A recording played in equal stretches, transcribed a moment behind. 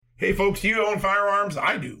Hey folks, do you own firearms?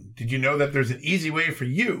 I do. Did you know that there's an easy way for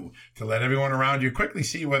you to let everyone around you quickly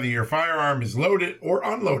see whether your firearm is loaded or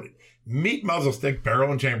unloaded? Meet muzzle stick,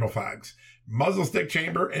 barrel, and chamber flags. Muzzle stick,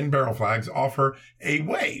 chamber, and barrel flags offer a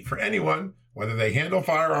way for anyone, whether they handle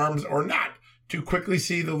firearms or not, to quickly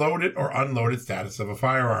see the loaded or unloaded status of a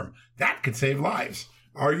firearm. That could save lives.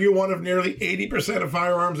 Are you one of nearly 80% of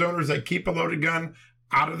firearms owners that keep a loaded gun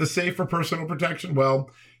out of the safe for personal protection?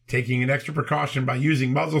 Well, taking an extra precaution by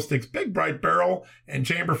using muzzle sticks, big bright barrel, and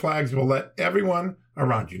chamber flags will let everyone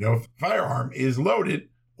around you know if a firearm is loaded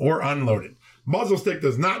or unloaded. Muzzle stick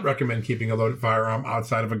does not recommend keeping a loaded firearm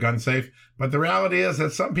outside of a gun safe, but the reality is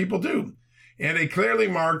that some people do. And a clearly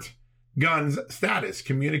marked gun's status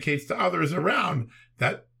communicates to others around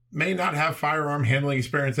that may not have firearm handling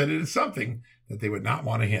experience that it is something that they would not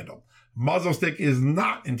want to handle. Muzzle stick is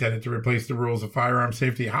not intended to replace the rules of firearm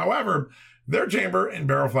safety. However, their chamber and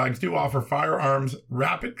barrel flags do offer firearms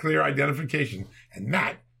rapid, clear identification, and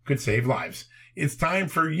that could save lives. It's time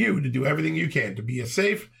for you to do everything you can to be a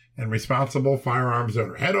safe and responsible firearms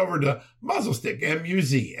owner. Head over to muzzlestick,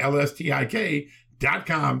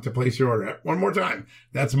 MUZLSTIK.com to place your order. One more time,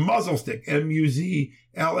 that's muzzlestick,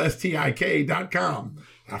 MUZLSTIK.com.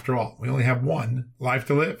 After all, we only have one life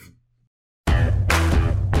to live.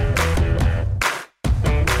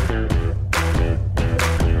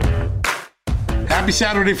 Happy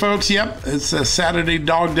Saturday, folks. Yep, it's a Saturday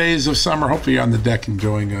dog days of summer. Hopefully you're on the deck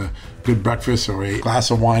enjoying a good breakfast or a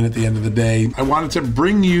glass of wine at the end of the day. I wanted to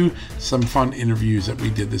bring you some fun interviews that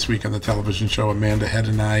we did this week on the television show. Amanda Head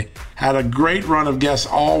and I had a great run of guests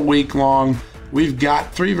all week long. We've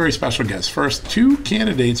got three very special guests. First, two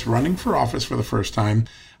candidates running for office for the first time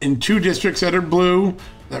in two districts that are blue,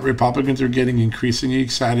 that Republicans are getting increasingly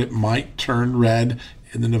excited might turn red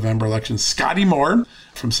in the November election. Scotty Moore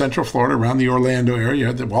from Central Florida, around the Orlando area,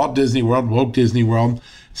 at the Walt Disney World, Woke Disney World.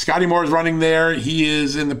 Scotty Moore is running there. He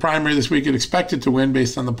is in the primary this week and expected to win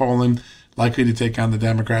based on the polling, likely to take on the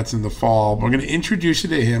Democrats in the fall. We're going to introduce you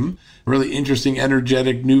to him, a really interesting,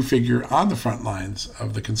 energetic new figure on the front lines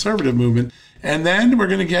of the conservative movement. And then we're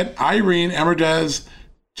going to get Irene Emerdez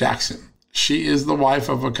Jackson. She is the wife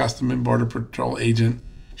of a Customs and Border Patrol agent.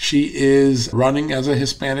 She is running as a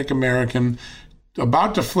Hispanic American,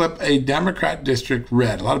 about to flip a Democrat district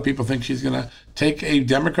red. A lot of people think she's going to take a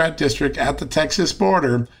Democrat district at the Texas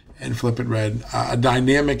border and flip it red. A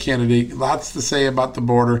dynamic candidate, lots to say about the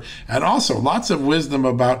border, and also lots of wisdom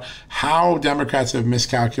about how Democrats have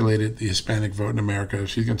miscalculated the Hispanic vote in America.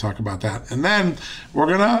 She's going to talk about that. And then we're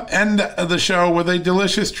going to end the show with a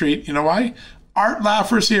delicious treat. You know why? Art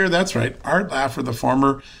Laffer's here. That's right. Art Laffer, the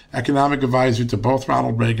former economic advisor to both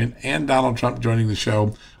Ronald Reagan and Donald Trump, joining the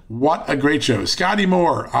show. What a great show. Scotty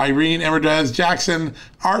Moore, Irene Emerdez Jackson,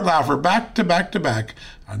 Art Laffer, back to back to back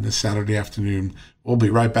on this Saturday afternoon. We'll be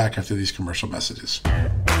right back after these commercial messages.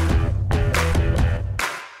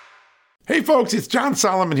 Hey folks, it's John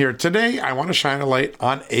Solomon here. Today, I want to shine a light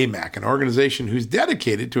on AMAC, an organization who's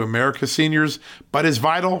dedicated to America's seniors, but is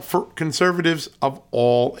vital for conservatives of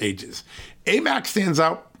all ages. AMAC stands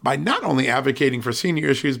out by not only advocating for senior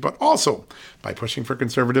issues, but also by pushing for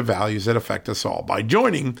conservative values that affect us all. By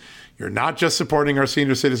joining, you're not just supporting our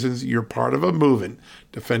senior citizens, you're part of a movement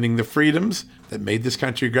defending the freedoms that made this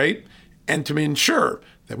country great and to ensure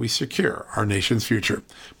that we secure our nation's future.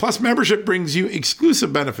 Plus, membership brings you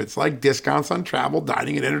exclusive benefits like discounts on travel,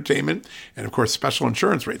 dining, and entertainment, and of course, special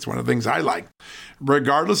insurance rates, one of the things I like.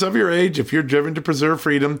 Regardless of your age, if you're driven to preserve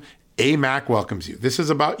freedom, AMAC welcomes you. This is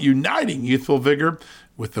about uniting youthful vigor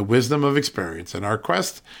with the wisdom of experience in our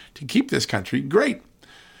quest to keep this country great.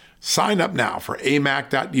 Sign up now for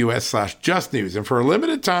amac.us/justnews. And for a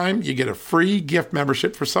limited time, you get a free gift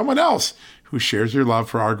membership for someone else who shares your love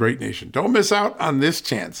for our great nation. Don't miss out on this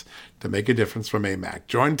chance to make a difference from AMAC.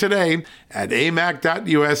 Join today at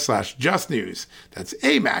amac.us/justnews. That's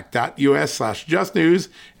amac.us/justnews,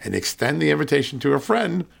 and extend the invitation to a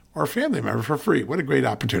friend or family member for free. What a great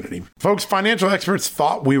opportunity. Folks, financial experts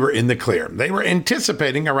thought we were in the clear. They were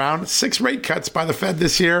anticipating around 6 rate cuts by the Fed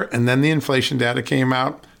this year, and then the inflation data came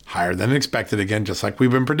out higher than expected again, just like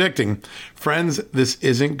we've been predicting. Friends, this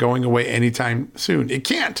isn't going away anytime soon. It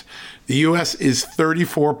can't. The U.S. is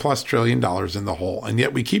 $34+ trillion in the hole, and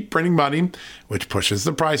yet we keep printing money, which pushes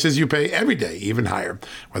the prices you pay every day even higher,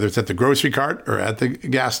 whether it's at the grocery cart or at the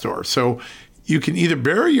gas store. So You can either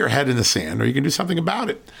bury your head in the sand or you can do something about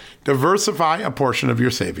it. Diversify a portion of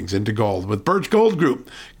your savings into gold with Birch Gold Group.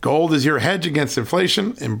 Gold is your hedge against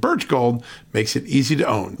inflation, and Birch Gold makes it easy to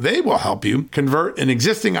own. They will help you convert an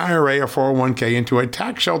existing IRA or 401k into a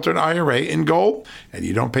tax-sheltered IRA in gold, and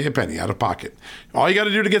you don't pay a penny out of pocket. All you got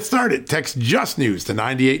to do to get started, text Just News to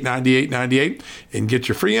 989898 and get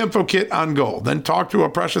your free info kit on gold. Then talk to a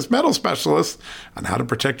precious metal specialist on how to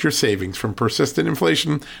protect your savings from persistent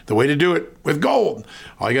inflation. The way to do it with gold.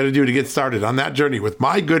 All you got to do to get started on that journey with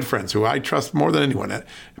my good friends who I trust more than anyone at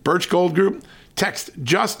Birch Gold Group, text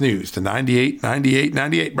Just News to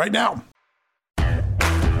 989898 right now.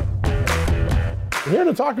 We're here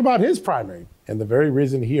to talk about his primary and the very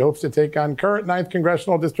reason he hopes to take on current 9th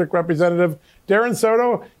Congressional District Representative Darren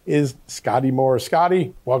Soto is Scotty Moore.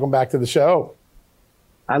 Scotty, welcome back to the show.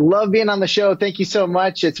 I love being on the show. Thank you so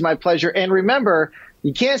much. It's my pleasure. And remember,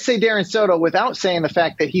 you can't say Darren Soto without saying the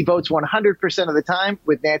fact that he votes 100% of the time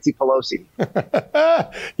with Nancy Pelosi.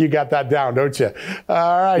 You got that down, don't you?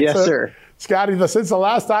 All right. Yes, sir. Scotty, since the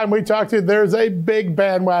last time we talked to you, there's a big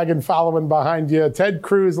bandwagon following behind you. Ted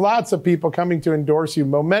Cruz, lots of people coming to endorse you.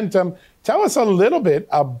 Momentum. Tell us a little bit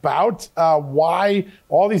about why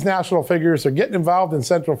all these national figures are getting involved in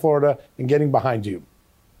Central Florida and getting behind you.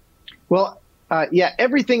 Well,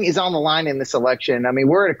 everything is on the line in this election. I mean,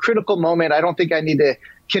 we're at a critical moment. I don't think I need to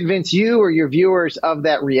convince you or your viewers of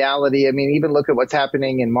that reality. I mean, even look at what's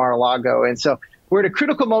happening in Mar-a-Lago. And so we're at a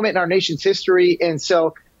critical moment in our nation's history. And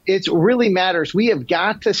so it really matters. We have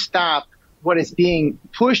got to stop what is being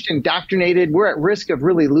pushed, indoctrinated. We're at risk of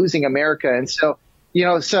really losing America. And so,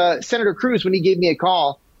 Senator Cruz, when he gave me a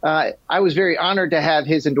call, I was very honored to have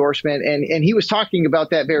his endorsement. And he was talking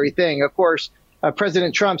about that very thing. Of course,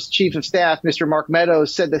 President Trump's chief of staff, Mr. Mark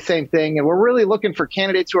Meadows, said the same thing. And we're really looking for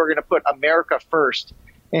candidates who are going to put America first.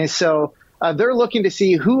 And so they're looking to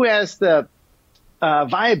see who has the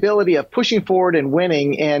viability of pushing forward and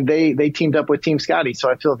winning. And they teamed up with Team Scotty. So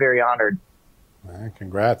I feel very honored.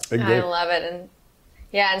 Congrats. Big I love it.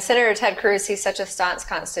 And Senator Ted Cruz, he's such a staunch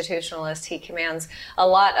constitutionalist. He commands a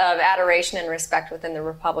lot of adoration and respect within the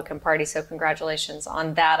Republican Party. So congratulations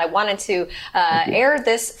on that. I wanted to air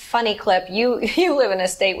this funny clip. You live in a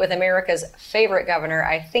state with America's favorite governor,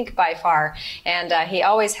 I think by far. And he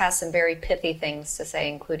always has some very pithy things to say,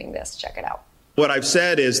 including this. Check it out. What I've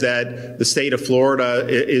said is that the state of Florida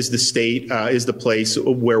is the place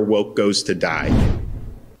where woke goes to die.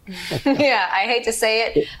 Yeah, I hate to say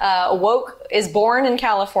it. Woke is born in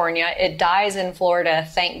California. It dies in Florida,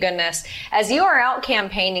 thank goodness. As you are out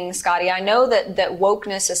campaigning, Scotty, I know that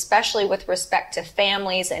wokeness, especially with respect to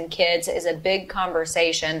families and kids, is a big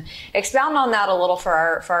conversation. Expound on that a little for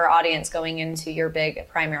our audience going into your big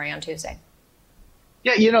primary on Tuesday.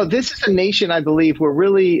 Yeah, this is a nation, I believe, where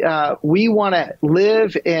really we want to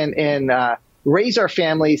live and raise our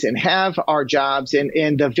families and have our jobs,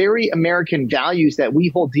 and the very American values that we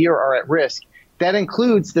hold dear are at risk. That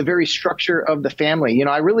includes the very structure of the family.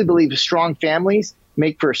 I really believe strong families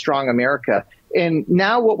make for a strong America. And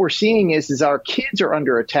now what we're seeing is our kids are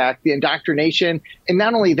under attack, the indoctrination, and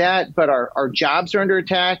not only that, but our jobs are under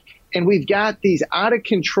attack. And we've got these out of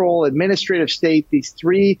control administrative state, these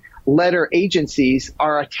 3-letter agencies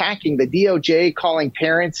are attacking the DOJ, calling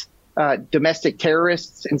parents domestic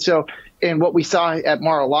terrorists. And what we saw at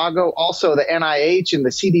Mar-a-Lago, also the NIH and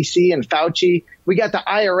the CDC and Fauci. We got the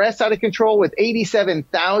IRS out of control with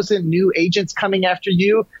 87,000 new agents coming after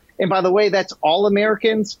you. And by the way, that's all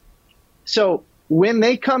Americans. So when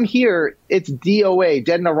they come here, it's DOA,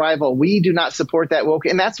 dead on arrival. We do not support that woke.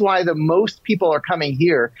 And that's why the most people are coming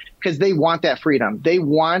here, because they want that freedom. They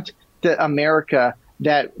want the America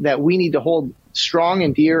that we need to hold strong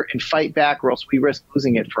and dear and fight back, or else we risk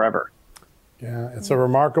losing it forever. Yeah, it's a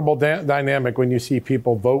remarkable dynamic when you see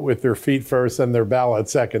people vote with their feet first and their ballot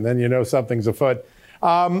second. Then you know something's afoot.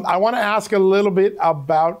 I want to ask a little bit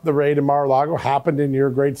about the raid in Mar-a-Lago. Happened in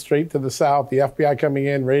your great state to the south. The FBI coming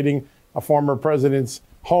in, raiding a former president's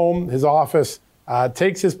home, his office,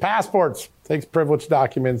 takes his passports, takes privileged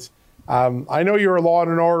documents. I know you're a law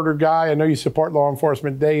and order guy. I know you support law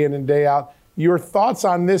enforcement day in and day out. Your thoughts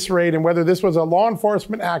on this raid and whether this was a law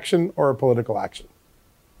enforcement action or a political action?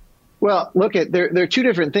 Well, look, there are two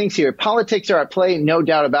different things here. Politics are at play, no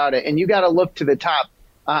doubt about it. And you got to look to the top.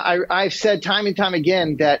 I've said time and time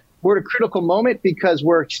again that we're at a critical moment because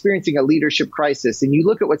we're experiencing a leadership crisis. And you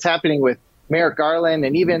look at what's happening with Merrick Garland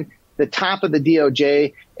and even the top of the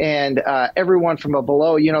DOJ and everyone from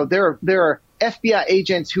below. There are FBI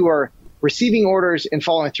agents who are receiving orders and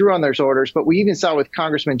following through on those orders. But we even saw with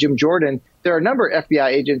Congressman Jim Jordan, there are a number of FBI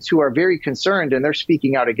agents who are very concerned and they're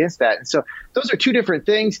speaking out against that. And so those are two different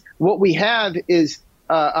things. What we have is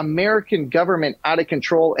American government out of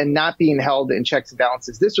control and not being held in checks and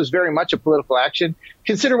balances. This was very much a political action.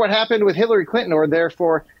 Consider what happened with Hillary Clinton, or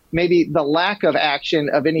therefore maybe the lack of action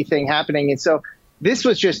of anything happening. And so this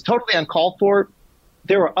was just totally uncalled for.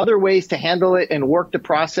 There were other ways to handle it and work the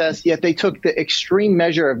process, yet they took the extreme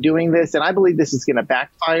measure of doing this. And I believe this is going to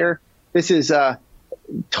backfire. This is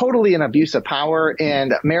totally an abuse of power.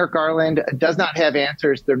 And Merrick Garland does not have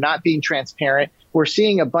answers. They're not being transparent. We're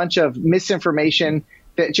seeing a bunch of misinformation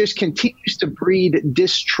that just continues to breed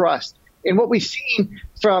distrust. And what we've seen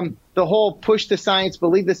from the whole push the science,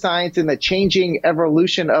 believe the science, and the changing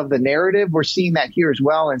evolution of the narrative, we're seeing that here as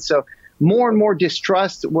well. And so more and more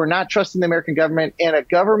distrust. We're not trusting the American government, and a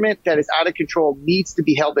government that is out of control needs to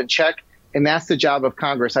be held in check. And that's the job of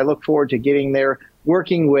Congress. I look forward to getting there,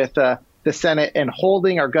 working with the Senate and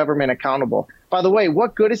holding our government accountable. By the way,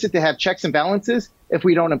 what good is it to have checks and balances if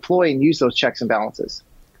we don't employ and use those checks and balances?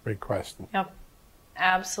 Great question. Yep.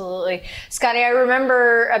 Absolutely. Scotty, I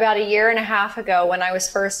remember about a year and a half ago when I was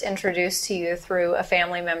first introduced to you through a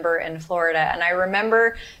family member in Florida. And I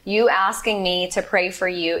remember you asking me to pray for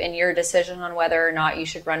you in your decision on whether or not you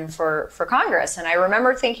should run for Congress. And I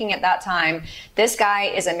remember thinking at that time, this guy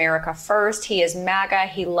is America first. He is MAGA.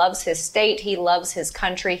 He loves his state. He loves his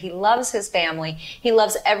country. He loves his family. He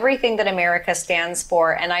loves everything that America stands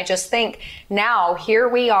for. And I just think now here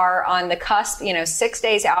we are on the cusp, 6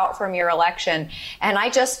 days out from your election. And I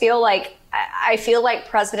just feel like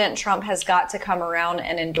President Trump has got to come around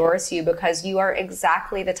and endorse you because you are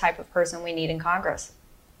exactly the type of person we need in Congress.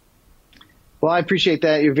 Well, I appreciate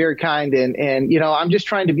that. You're very kind. And I'm just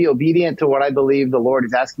trying to be obedient to what I believe the Lord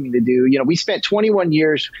is asking me to do. We spent 21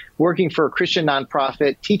 years working for a Christian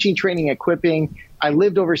nonprofit, teaching, training, equipping. I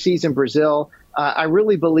lived overseas in Brazil. I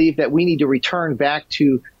really believe that we need to return back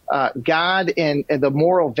to God and the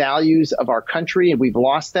moral values of our country, and we've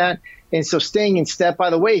lost that. And so staying in step, by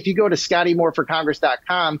the way, if you go to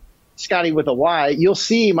ScottyMoreForCongress.com, Scotty with a Y, you'll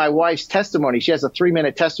see my wife's testimony. She has a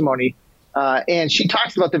 3-minute testimony, and she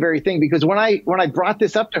talks about the very thing. Because when I brought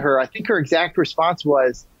this up to her, I think her exact response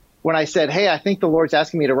was when I said, hey, I think the Lord's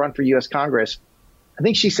asking me to run for U.S. Congress. I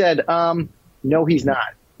think she said, no, he's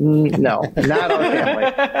not. No, not our family.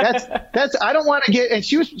 That's I don't want to get. And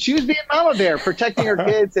she was being mama bear, protecting her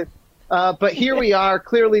kids. But here we are.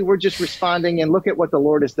 Clearly, we're just responding, and look at what the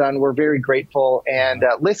Lord has done. We're very grateful. And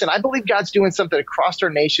listen, I believe God's doing something across our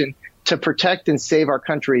nation to protect and save our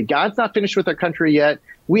country. God's not finished with our country yet.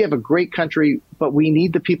 We have a great country, but we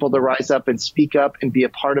need the people to rise up and speak up and be a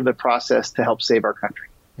part of the process to help save our country.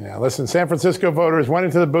 Yeah, listen, San Francisco voters went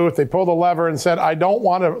into the booth. They pulled a lever and said, I don't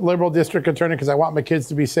want a liberal district attorney because I want my kids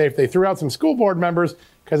to be safe. They threw out some school board members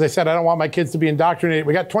because they said, I don't want my kids to be indoctrinated.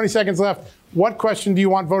 We got 20 seconds left. What question do you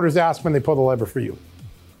want voters to ask when they pull the lever for you?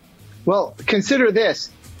 Well, consider this.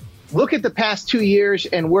 Look at the past 2 years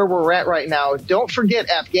and where we're at right now. Don't forget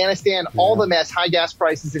Afghanistan, all the mess, high gas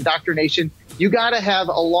prices, indoctrination. You got to have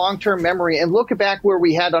a long-term memory and look back where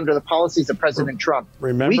we had under the policies of President Trump.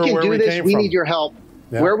 Remember we can where do we this. came We from. need your help.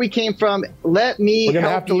 Yeah. Where we came from, let me We're gonna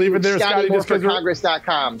help have to leave it there, Scotty, just 'cause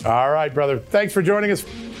ScottyMoreForCongress.com. All right, brother. Thanks for joining us.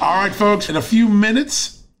 All right, folks. In a few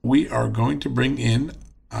minutes, we are going to bring in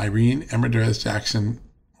Irene Emerdrez Jackson,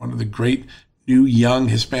 one of the great new young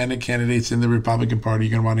Hispanic candidates in the Republican Party.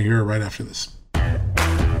 You're going to want to hear her right after this.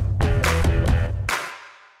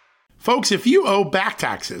 Folks, if you owe back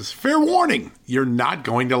taxes, fair warning, you're not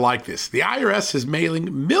going to like this. The IRS is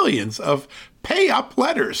mailing millions of pay-up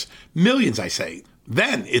letters. Millions, I say.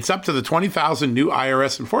 Then it's up to the 20,000 new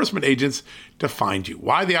IRS enforcement agents to find you.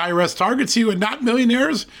 Why the IRS targets you and not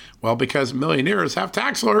millionaires? Well, because millionaires have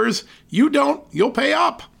tax lawyers. You don't, you'll pay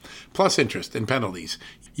up. Plus interest and penalties.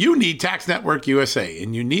 You need Tax Network USA,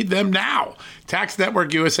 and you need them now. Tax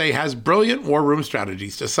Network USA has brilliant war room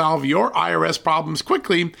strategies to solve your IRS problems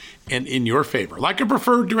quickly and in your favor. Like a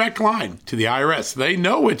preferred direct line to the IRS. They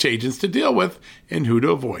know which agents to deal with and who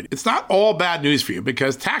to avoid. It's not all bad news for you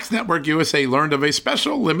because Tax Network USA learned of a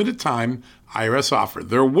special limited time IRS offer.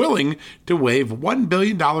 They're willing to waive $1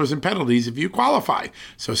 billion in penalties if you qualify.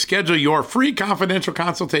 So schedule your free confidential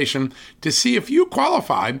consultation to see if you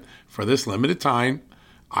qualify for this limited time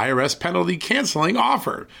IRS penalty canceling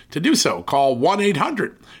offer. To do so, call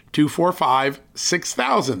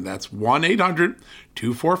 1-800-245-6000. That's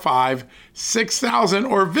 1-800-245-6000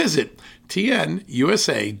 or visit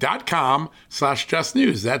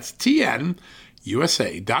tnusa.com/justnews. That's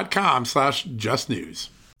tnusa.com/justnews.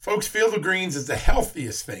 Folks, Field of Greens is the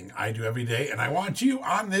healthiest thing I do every day, and I want you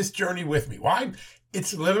on this journey with me. Why?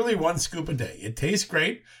 It's literally 1 scoop a day. It tastes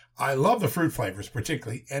great. I love the fruit flavors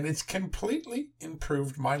particularly, and it's completely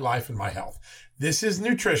improved my life and my health. This is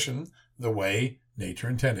nutrition the way nature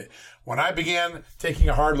intended. When I began taking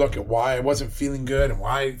a hard look at why I wasn't feeling good and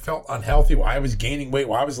why I felt unhealthy, why I was gaining weight,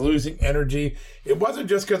 why I was losing energy, it wasn't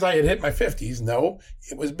just because I had hit my 50s. No,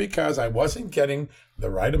 it was because I wasn't getting the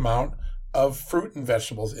right amount of fruit and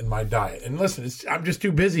vegetables in my diet. And listen, I'm just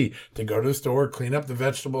too busy to go to the store, clean up the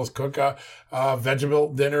vegetables, cook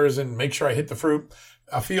vegetable dinners, and make sure I hit the fruit.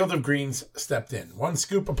 A Field of Greens stepped in. 1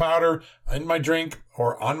 scoop of powder in my drink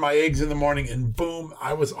or on my eggs in the morning, and boom,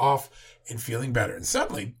 I was off and feeling better. And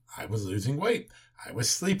suddenly, I was losing weight. I was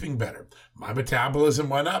sleeping better. My metabolism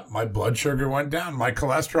went up. My blood sugar went down. My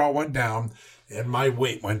cholesterol went down. And my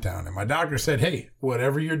weight went down. And my doctor said, hey,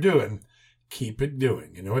 whatever you're doing, keep it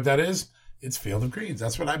doing. You know what that is? It's Field of Greens.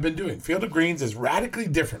 That's what I've been doing. Field of Greens is radically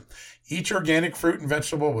different. Each organic fruit and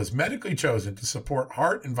vegetable was medically chosen to support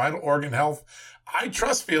heart and vital organ health. I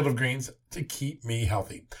trust Field of Greens to keep me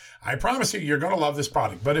healthy. I promise you're going to love this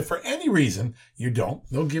product. But if for any reason you don't,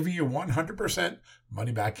 they'll give you 100%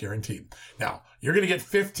 money back guarantee. Now, you're going to get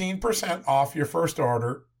 15% off your first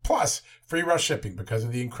order plus free rush shipping because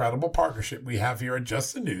of the incredible partnership we have here at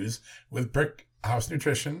Just the News with Brick House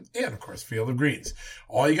Nutrition, and of course, Field of Greens.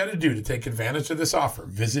 All you got to do to take advantage of this offer,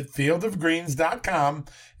 visit fieldofgreens.com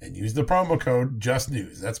and use the promo code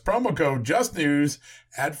JustNews. That's promo code JustNews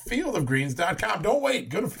at fieldofgreens.com. Don't wait.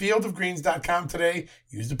 Go to fieldofgreens.com today.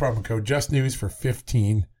 Use the promo code JustNews for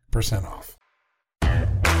 15% off.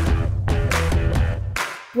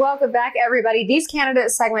 Welcome back, everybody. These candidate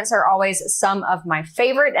segments are always some of my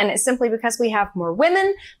favorite, and it's simply because we have more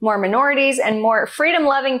women, more minorities, and more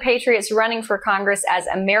freedom-loving patriots running for Congress as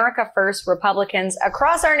America First Republicans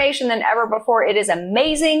across our nation than ever before. It is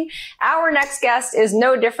amazing. Our next guest is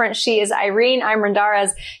no different. She is Irene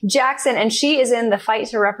Imandarez Jackson, and she is in the fight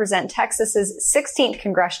to represent Texas's 16th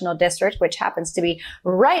congressional district, which happens to be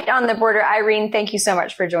right on the border. Irene, thank you so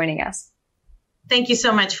much for joining us. Thank you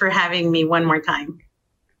so much for having me one more time.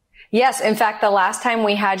 Yes. In fact, the last time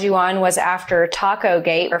we had you on was after Taco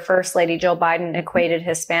Gate, where First Lady Jill Biden equated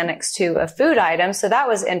Hispanics to a food item. So that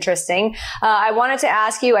was interesting. I wanted to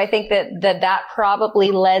ask you, I think that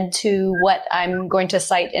probably led to what I'm going to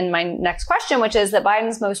cite in my next question, which is that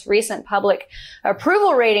Biden's most recent public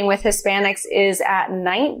approval rating with Hispanics is at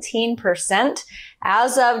 19%.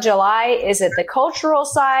 As of July, is it the cultural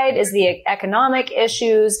side? Is the economic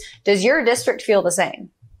issues? Does your district feel the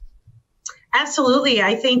same? Absolutely.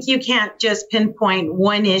 I think you can't just pinpoint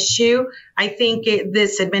one issue. I think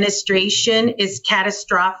this administration is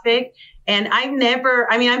catastrophic. And I'm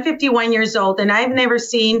 51 years old, and I've never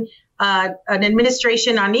seen an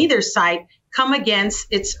administration on either side come against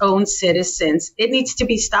its own citizens. It needs to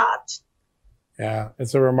be stopped. Yeah,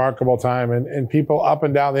 it's a remarkable time. And people up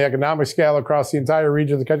and down the economic scale across the entire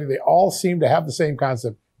region of the country, they all seem to have the same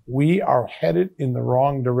concept. We are headed in the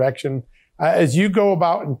wrong direction. As you go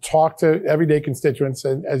about and talk to everyday constituents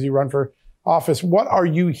and as you run for office, what are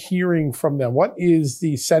you hearing from them? What is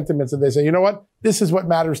the sentiments that they say, you know what, this is what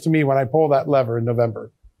matters to me when I pull that lever in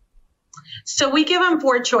November? So we give them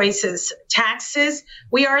 4 choices. Taxes.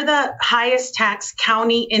 We are the highest tax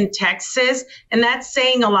county in Texas. And that's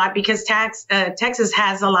saying a lot because Texas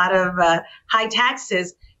has a lot of high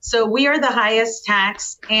taxes. So we are the highest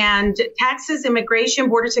tax, and taxes, immigration,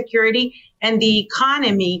 border security, and the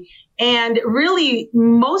economy. And really,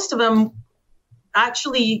 most of them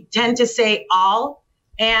actually tend to say all.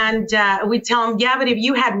 And we tell them, yeah, but if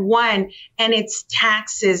you had one, and it's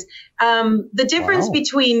taxes. The difference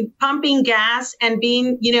between pumping gas and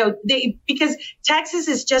being, because taxes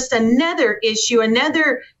is just another issue,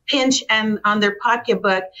 another pinch on their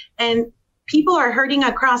pocketbook. And people are hurting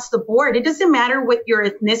across the board. It doesn't matter what your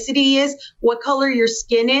ethnicity is, what color your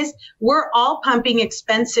skin is. We're all pumping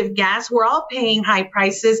expensive gas. We're all paying high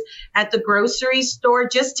prices at the grocery store.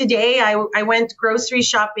 Just today, I went grocery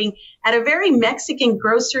shopping at a very Mexican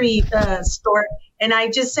grocery store. And I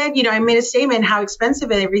just said, I made a statement how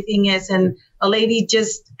expensive everything is. And a lady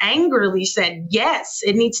just angrily said, yes,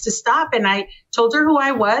 it needs to stop. And I told her who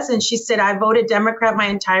I was. And she said, I voted Democrat my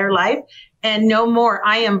entire life. And no more,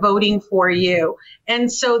 I am voting for you.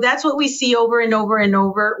 And so that's what we see over and over and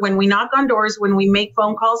over when we knock on doors, when we make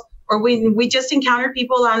phone calls, or when we just encounter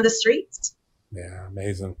people on the streets. Yeah,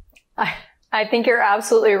 amazing. I think you're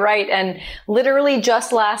absolutely right. And literally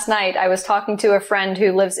just last night, I was talking to a friend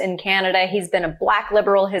who lives in Canada. He's been a black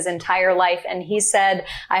liberal his entire life. And he said,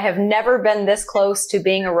 I have never been this close to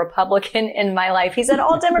being a Republican in my life. He said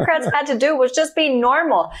all Democrats had to do was just be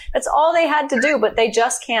normal. That's all they had to do, but they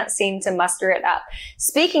just can't seem to muster it up.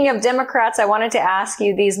 Speaking of Democrats, I wanted to ask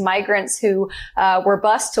you, these migrants who were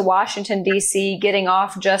bused to Washington, D.C., getting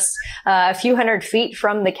off just a few hundred feet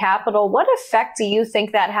from the Capitol, what effect do you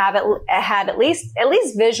think that had had, at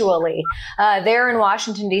least visually, there in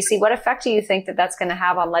Washington, D.C.? What effect do you think that that's going to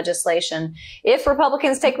have on legislation if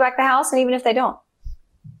Republicans take back the House and even if they don't?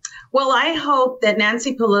 Well, I hope that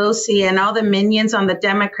Nancy Pelosi and all the minions on the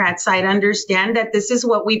Democrat side understand that this is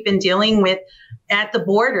what we've been dealing with at the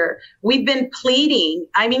border. We've been pleading.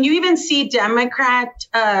 I mean, you even see Democrat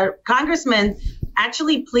congressmen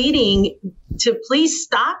actually pleading to please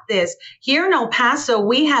stop this. Here in El Paso,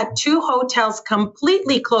 we had 2 hotels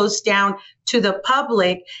completely closed down to the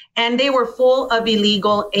public, and they were full of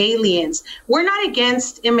illegal aliens. We're not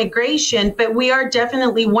against immigration, but we are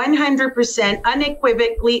definitely 100%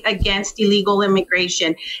 unequivocally against illegal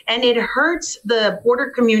immigration. And it hurts the border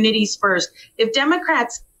communities first. If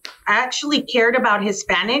Democrats actually cared about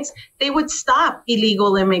Hispanics, they would stop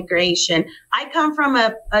illegal immigration. I come from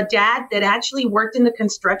a dad that actually worked in the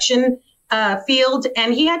construction field,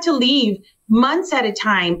 and he had to leave months at a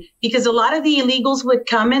time because a lot of the illegals would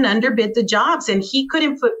come and underbid the jobs, and he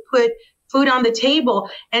couldn't put food on the table.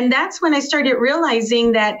 And that's when I started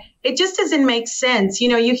realizing that it just doesn't make sense. You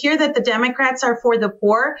know, you hear that the Democrats are for the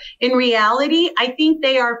poor. In reality, I think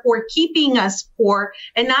they are for keeping us poor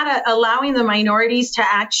and not allowing the minorities to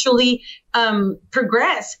actually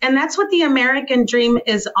progress. And that's what the American dream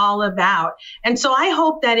is all about. And so I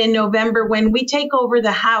hope that in November, when we take over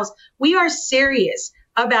the House, we are serious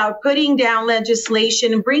about putting down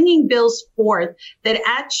legislation and bringing bills forth that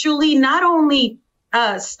actually not only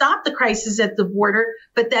stop the crisis at the border,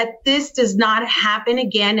 but that this does not happen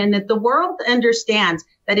again, and that the world understands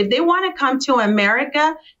that if they want to come to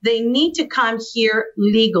America, they need to come here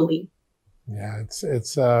legally. Yeah,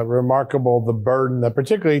 it's remarkable the burden that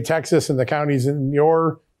particularly Texas and the counties in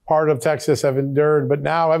your part of Texas have endured, but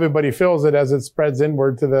now everybody feels it as it spreads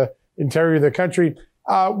inward to the interior of the country.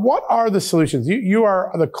 What are the solutions? You are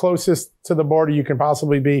the closest to the border you can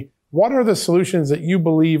possibly be. What are the solutions that you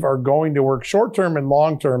believe are going to work short-term and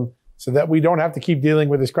long-term so that we don't have to keep dealing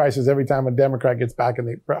with this crisis every time a Democrat gets back in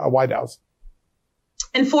the White House?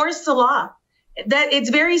 Enforce the law. That it's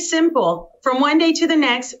very simple. From one day to the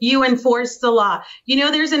next, you enforce the law. You know,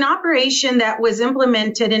 there's an operation that was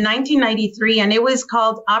implemented in 1993, and it was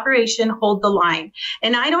called Operation Hold the Line.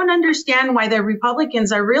 And I don't understand why the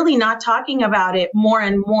Republicans are really not talking about it more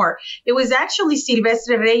and more. It was actually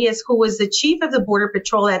Silvestre Reyes, who was the chief of the Border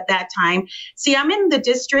Patrol at that time. See, I'm in the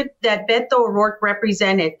district that Beto O'Rourke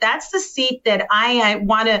represented. That's the seat that I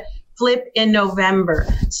want to flip in November.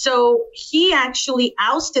 So he actually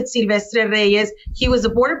ousted Silvestre Reyes. He was a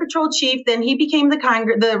Border Patrol chief. Then he became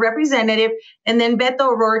the representative. And then Beto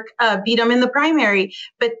O'Rourke beat him in the primary.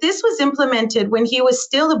 But this was implemented when he was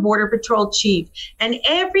still the Border Patrol chief. And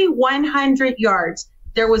every 100 yards,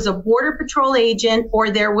 there was a Border Patrol agent, or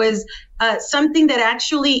there was something that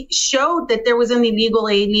actually showed that there was an illegal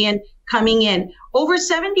alien coming in. Over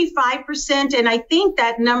 75%, and I think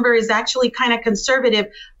that number is actually kind of conservative,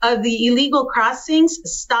 of the illegal crossings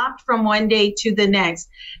stopped from one day to the next.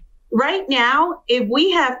 Right now, if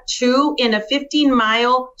we have 2 in a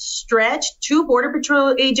 15-mile stretch, 2 Border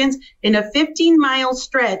Patrol agents in a 15-mile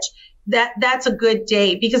stretch, that's a good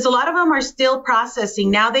day, because a lot of them are still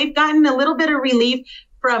processing. Now they've gotten a little bit of relief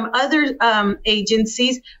from other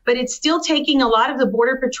agencies, but it's still taking a lot of the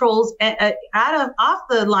Border Patrols off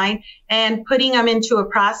the line and putting them into a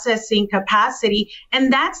processing capacity.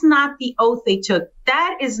 And that's not the oath they took.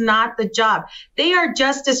 That is not the job. They are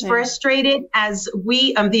just as frustrated as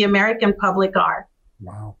we, the American public, are.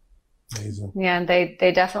 Wow. Amazing. Yeah, and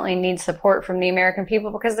they definitely need support from the American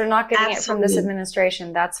people because they're not getting it from this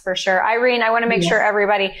administration. That's for sure. Irene, I want to make sure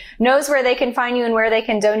everybody knows where they can find you and where they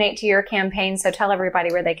can donate to your campaign. So tell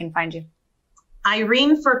everybody where they can find you.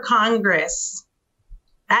 Irene for Congress.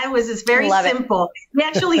 That was just very simple. We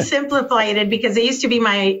actually simplified it because it used to be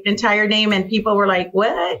my entire name and people were like,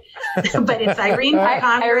 what? But it's Irene for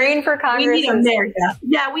Congress. Irene for Congress. We need America.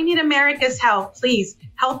 Yeah, we need America's help. Please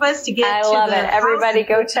help us to get to the I love it. Everybody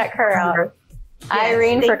go check her out. Yes,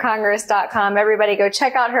 IreneForCongress.com. Everybody go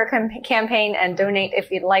check out her campaign and donate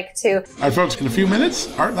if you'd like to. All right, folks, in a few minutes,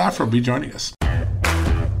 Art Laffer will be joining us.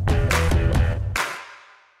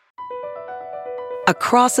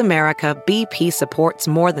 Across America, BP supports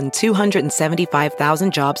more than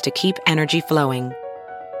 275,000 jobs to keep energy flowing.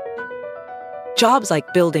 Jobs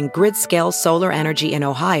like building grid-scale solar energy in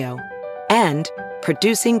Ohio and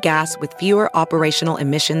producing gas with fewer operational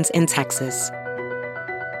emissions in Texas.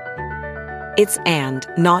 It's and,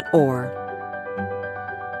 not or.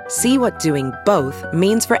 See what doing both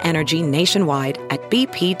means for energy nationwide at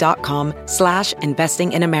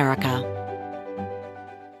bp.com/investing in America.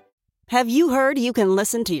 Have you heard you can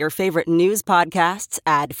listen to your favorite news podcasts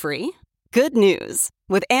ad-free? Good news.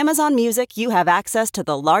 With Amazon Music, you have access to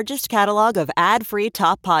the largest catalog of ad-free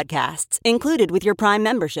top podcasts included with your Prime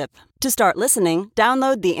membership. To start listening,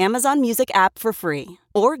 download the Amazon Music app for free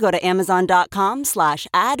or go to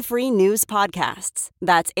amazon.com/ad-free news podcasts.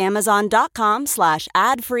 That's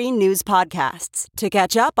amazon.com/ad-free news podcasts to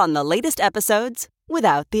catch up on the latest episodes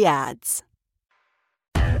without the ads.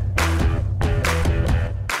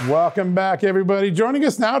 Welcome back, everybody. Joining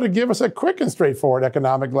us now to give us a quick and straightforward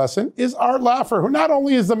economic lesson is Art Laffer, who not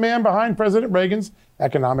only is the man behind President Reagan's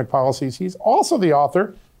economic policies, he's also the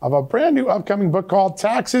author of a brand new upcoming book called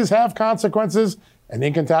Taxes Have Consequences, an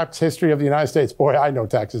Income Tax History of the United States. Boy, I know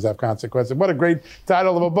taxes have consequences. What a great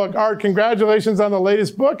title of a book. Art, congratulations on the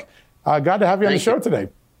latest book. Glad to have you on the show today.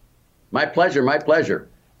 My pleasure, my pleasure.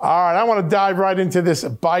 All right, I want to dive right into this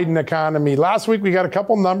Biden economy. Last week, we got a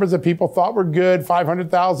couple numbers that people thought were good,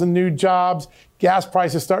 500,000 new jobs, gas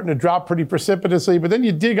prices starting to drop pretty precipitously. But then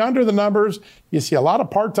you dig under the numbers, you see a lot of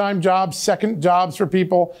part-time jobs, second jobs for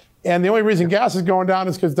people. And the only reason gas is going down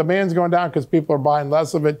is because demand's going down because people are buying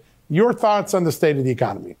less of it. Your thoughts on the state of the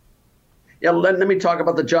economy? Yeah, let me talk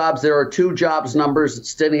about the jobs. There are two jobs numbers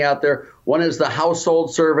standing out there. One is the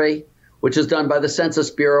household survey, which is done by the Census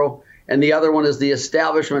Bureau. And the other one is the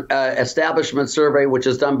establishment survey, which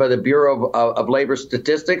is done by the Bureau of Labor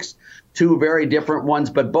Statistics. Two very different ones,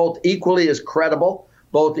 but both equally as credible,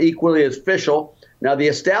 both equally as official. Now, the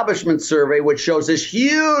establishment survey, which shows this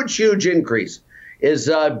huge increase,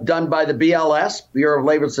 is done by the BLS, Bureau of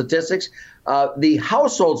Labor Statistics. The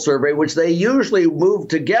household survey, which they usually move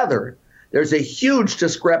together, there's a huge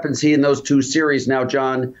discrepancy in those two series now,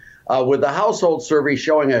 John. With the household survey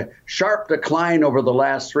showing a sharp decline over the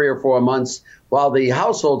last 3 or 4 months, while the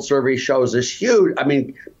household survey shows this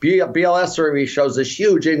BLS survey shows this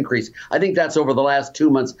huge increase. I think that's over the last 2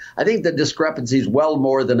 months. I think the discrepancy is well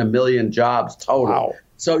more than 1 million jobs total. Wow.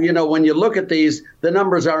 So, when you look at these, the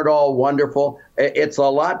numbers aren't all wonderful. It's a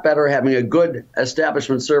lot better having a good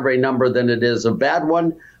establishment survey number than it is a bad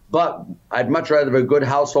one. But I'd much rather have a good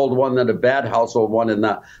household one than a bad household one, and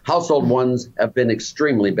the household ones have been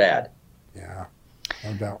extremely bad. Yeah,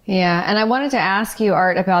 no doubt. Yeah, and I wanted to ask you,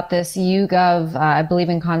 Art, about this YouGov, I believe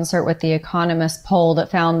in concert with the Economist poll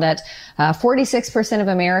that found that 46% of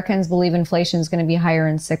Americans believe inflation is going to be higher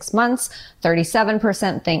in 6 months.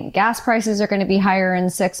 37% think gas prices are going to be higher in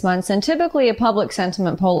 6 months. And typically a public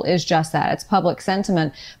sentiment poll is just that. It's public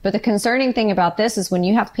sentiment. But the concerning thing about this is when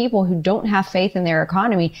you have people who don't have faith in their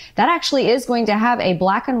economy, that actually is going to have a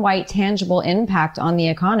black and white tangible impact on the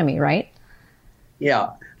economy, right?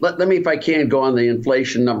 Yeah. Let me, if I can, go on the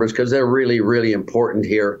inflation numbers because they're really, really important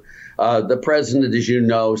here. The president, as you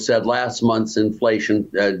know, said last month's inflation,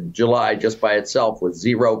 July, just by itself was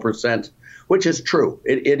 0%, which is true.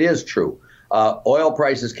 It is true. Oil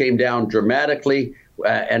prices came down dramatically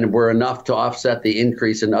and were enough to offset the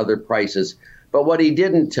increase in other prices. But what he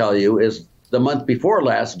didn't tell you is the month before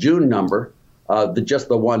last, June number, just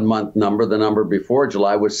the 1 month number, the number before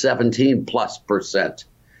July was 17+%.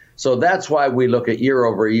 So that's why we look at year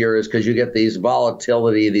over year, is because you get these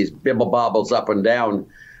volatility, these bibble bobbles up and down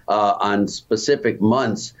on specific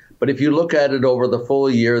months. But if you look at it over the full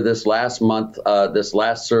year, this last month, this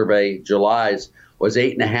last survey, July's, was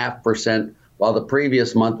 8.5%, while the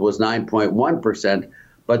previous month was 9.1%.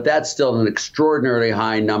 But that's still an extraordinarily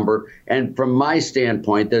high number. And from my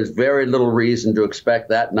standpoint, there's very little reason to expect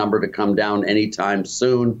that number to come down anytime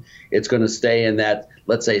soon. It's going to stay in that,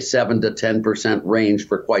 let's say, 7 to 10% range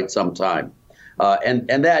for quite some time.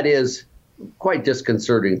 And that is quite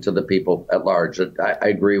disconcerting to the people at large. I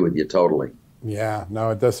agree with you totally. Yeah,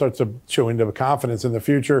 no, it does start to show into confidence in the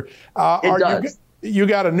future. It does. You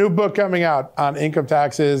got a new book coming out on income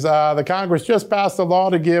taxes. The Congress just passed a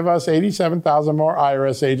law to give us 87,000 more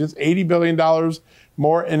IRS agents, $80 billion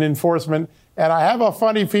more in enforcement. And I have a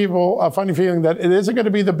funny feeling that it isn't going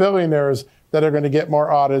to be the billionaires that are going to get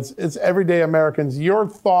more audits. It's everyday Americans. Your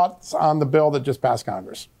thoughts on the bill that just passed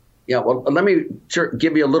Congress? Yeah, well, let me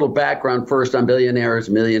give you a little background first on millionaires,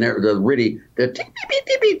 the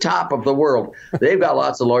tippy top of the world. They've got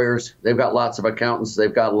lots of lawyers. They've got lots of accountants.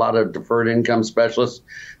 They've got a lot of deferred income specialists.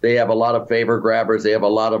 They have a lot of favor grabbers. They have a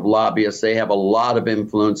lot of lobbyists. They have a lot of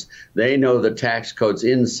influence. They know the tax codes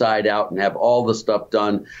inside out and have all the stuff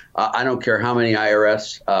done. I don't care how many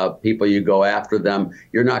IRS people you go after them.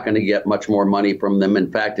 You're not going to get much more money from them.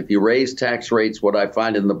 In fact, if you raise tax rates, what I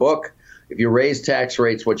find in the book, if you raise tax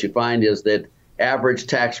rates, what you find is that average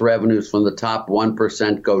tax revenues from the top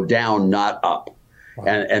 1% go down, not up. Wow.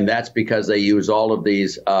 And that's because they use all of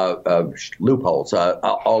these loopholes,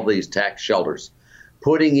 all these tax shelters.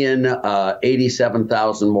 Putting in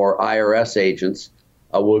 87,000 more IRS agents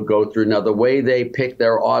will go through. Now, the way they pick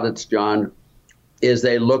their audits, John, is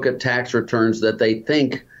they look at tax returns that they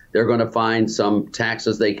think they're going to find some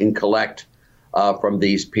taxes they can collect from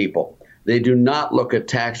these people. They do not look at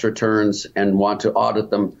tax returns and want to audit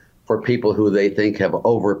them for people who they think have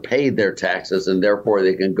overpaid their taxes, and therefore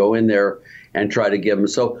they can go in there and try to give them.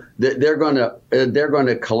 So they're going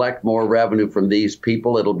to collect more revenue from these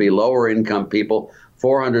people. It'll be lower income people,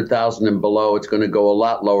 400,000 and below. It's going to go a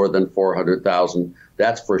lot lower than 400,000.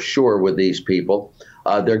 That's for sure with these people.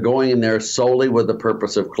 They're going in there solely with the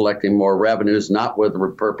purpose of collecting more revenues, not with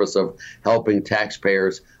the purpose of helping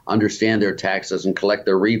taxpayers understand their taxes and collect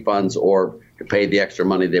their refunds or to pay the extra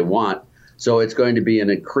money they want. So it's going to be an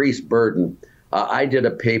increased burden. I did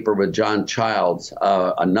a paper with John Childs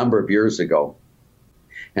a number of years ago,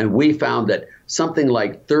 and we found that something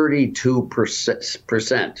like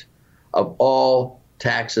 32% of all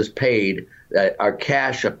taxes paid are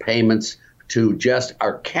cash payments to just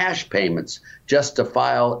to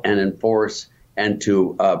file and enforce and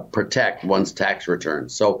to protect one's tax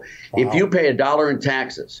returns. So if you pay $1 in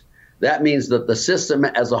taxes, that means that the system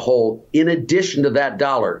as a whole, in addition to that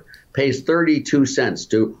dollar, pays 32 cents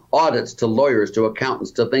to audits, to lawyers, to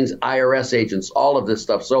accountants, to things, IRS agents, all of this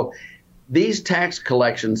stuff. So these tax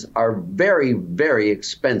collections are very, very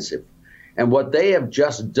expensive. And what they have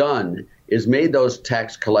just done is made those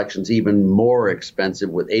tax collections even more expensive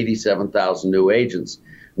with 87,000 new agents.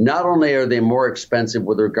 Not only are they more expensive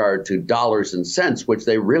with regard to dollars and cents, which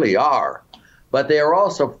they really are, but they are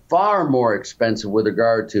also far more expensive with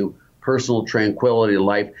regard to personal tranquility of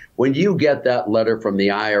life. When you get that letter from the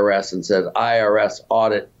IRS and says IRS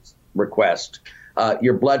audit request,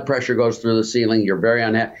 your blood pressure goes through the ceiling. You're very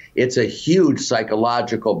unhappy. It's a huge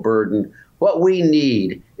psychological burden. What we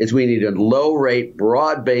need is we need a low-rate,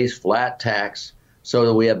 broad-based, flat tax so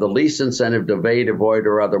that we have the least incentive to evade, avoid,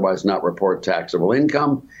 or otherwise not report taxable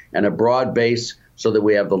income, and a broad base so that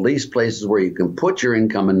we have the least places where you can put your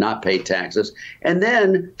income and not pay taxes. And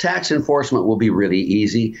then tax enforcement will be really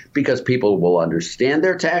easy because people will understand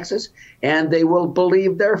their taxes and they will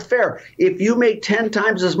believe they're fair. If you make 10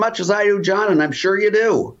 times as much as I do, John, and I'm sure you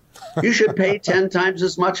do, you should pay 10 times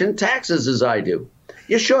as much in taxes as I do.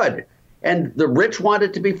 You should. And the rich want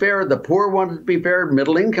it to be fair, the poor want it to be fair,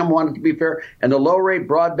 middle income wanted to be fair, and the low-rate,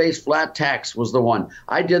 broad-based flat tax was the one.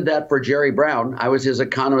 I did that for Jerry Brown. I was his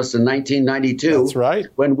economist in 1992. That's right.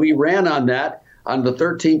 When we ran on that, on the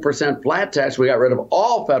 13% flat tax, we got rid of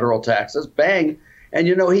all federal taxes, bang. And,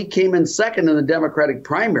 you know, he came in second in the Democratic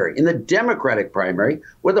primary. In the Democratic primary,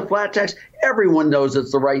 with a flat tax, everyone knows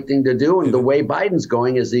it's the right thing to do, and the way Biden's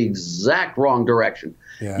going is the exact wrong direction.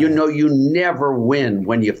 Yeah. You know, you never win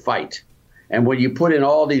when you fight. And when you put in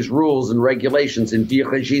all these rules and regulations and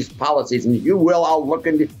policies, and you will, I'll look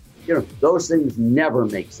into, you know, those things never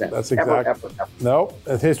make sense. That's exactly. Ever. No,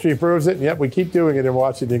 as history proves it. And yet we keep doing it in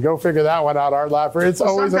Washington. Go figure that one out, Art Laffer. It's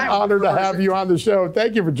always an honor to have you on the show.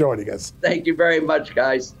 Thank you for joining us. Thank you very much,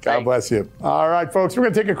 guys. God bless you. All right, folks, we're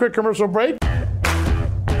going to take a quick commercial break.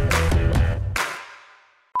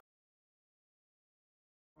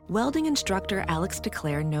 Welding instructor Alex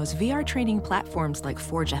DeClaire knows VR training platforms like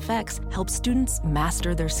Forge FX help students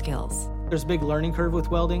master their skills. There's a big learning curve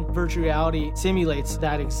with welding. Virtual reality simulates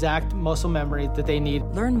that exact muscle memory that they need.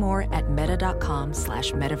 Learn more at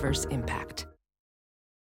meta.com/metaverseimpact.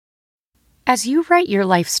 As you write your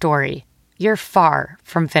life story, you're far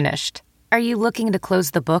from finished. Are you looking to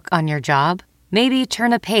close the book on your job? Maybe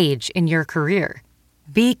turn a page in your career?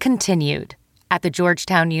 Be continued at the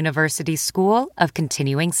Georgetown University School of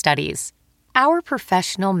Continuing Studies. Our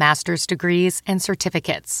professional master's degrees and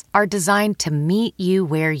certificates are designed to meet you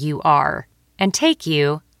where you are and take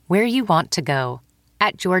you where you want to go.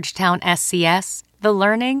 At Georgetown SCS, the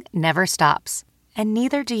learning never stops, and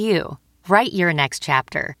neither do you. Write your next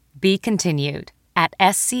chapter. Be continued at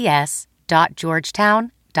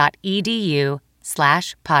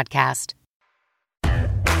scs.georgetown.edu/podcast.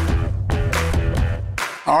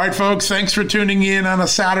 All right, folks, thanks for tuning in on a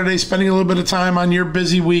Saturday, spending a little bit of time on your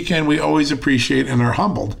busy weekend. We always appreciate and are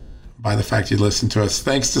humbled by the fact you listen to us.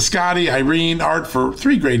 Thanks to Scotty, Irene, Art for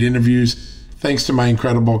 3 great interviews. Thanks to my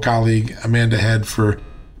incredible colleague, Amanda Head, for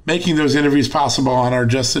making those interviews possible on our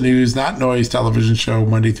Just the News, Not Noise television show,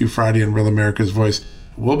 Monday through Friday on Real America's Voice.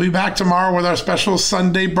 We'll be back tomorrow with our special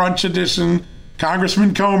Sunday brunch edition.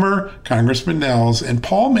 Congressman Comer, Congressman Nels, and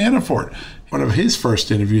Paul Manafort. One of his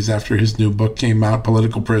first interviews after his new book came out,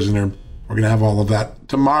 Political Prisoner. We're going to have all of that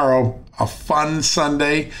tomorrow. A fun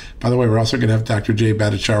Sunday. By the way, we're also going to have Dr. Jay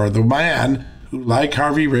Bhattacharya, the man who, like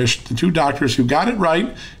Harvey Risch, the 2 doctors who got it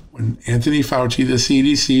right when Anthony Fauci, the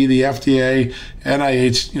CDC, the FDA,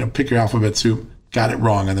 NIH, pick your alphabet soup, got it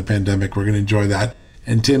wrong on the pandemic. We're going to enjoy that.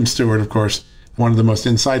 and Tim Stewart, of course, one of the most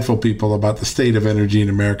insightful people about the state of energy in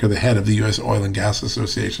America, the head of the U.S. Oil and Gas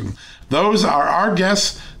Association. Those are our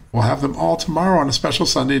guests. We'll have them all tomorrow on a special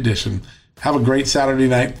Sunday edition. Have a great Saturday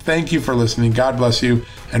night. Thank you for listening. God bless you.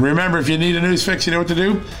 And remember, if you need a news fix, you know what to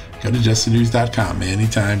do. Go to justthenews.com.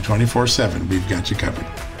 Anytime, 24/7. We've got you covered.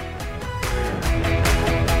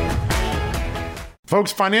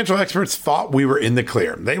 Folks, financial experts thought we were in the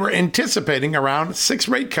clear. They were anticipating around 6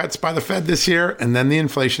 rate cuts by the Fed this year, and then the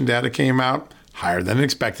inflation data came out higher than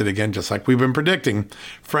expected again, just like we've been predicting.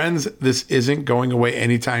 Friends, this isn't going away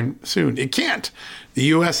anytime soon. It can't. The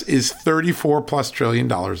U.S. is $34+ trillion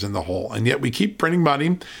in the hole, and yet we keep printing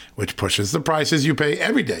money, which pushes the prices you pay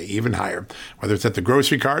every day even higher, whether it's at the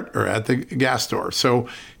grocery cart or at the gas store. So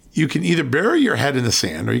you can either bury your head in the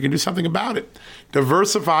sand or you can do something about it.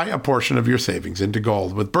 Diversify a portion of your savings into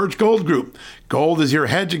gold with Birch Gold Group. Gold is your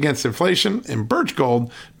hedge against inflation, and Birch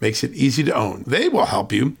Gold makes it easy to own. They will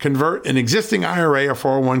help you convert an existing IRA or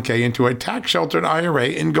 401k into a tax-sheltered IRA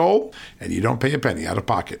in gold, and you don't pay a penny out of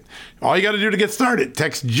pocket. All you got to do to get started,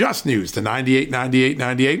 text Just News to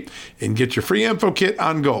 989898 and get your free info kit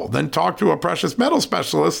on gold. Then talk to a precious metal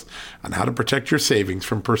specialist on how to protect your savings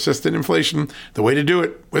from persistent inflation. The way to do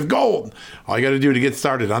it with gold. All you got to do to get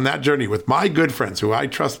started on that journey with my good friends who I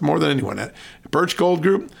trust more than anyone at Birch Gold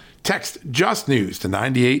Group, text Just News to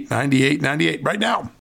 989898 right now.